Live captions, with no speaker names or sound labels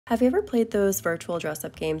Have you ever played those virtual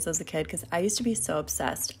dress-up games as a kid? Because I used to be so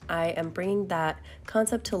obsessed. I am bringing that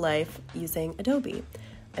concept to life using Adobe.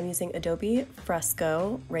 I'm using Adobe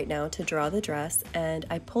Fresco right now to draw the dress, and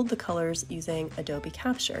I pulled the colors using Adobe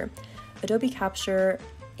Capture. Adobe Capture,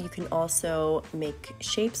 you can also make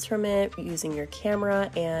shapes from it using your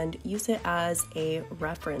camera and use it as a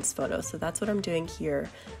reference photo. So that's what I'm doing here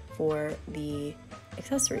for the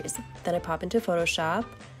accessories. Then I pop into Photoshop.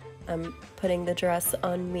 I'm putting the dress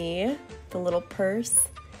on me, the little purse,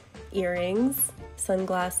 earrings,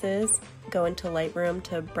 sunglasses, go into Lightroom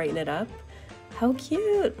to brighten it up. How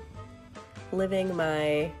cute! Living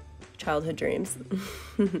my childhood dreams.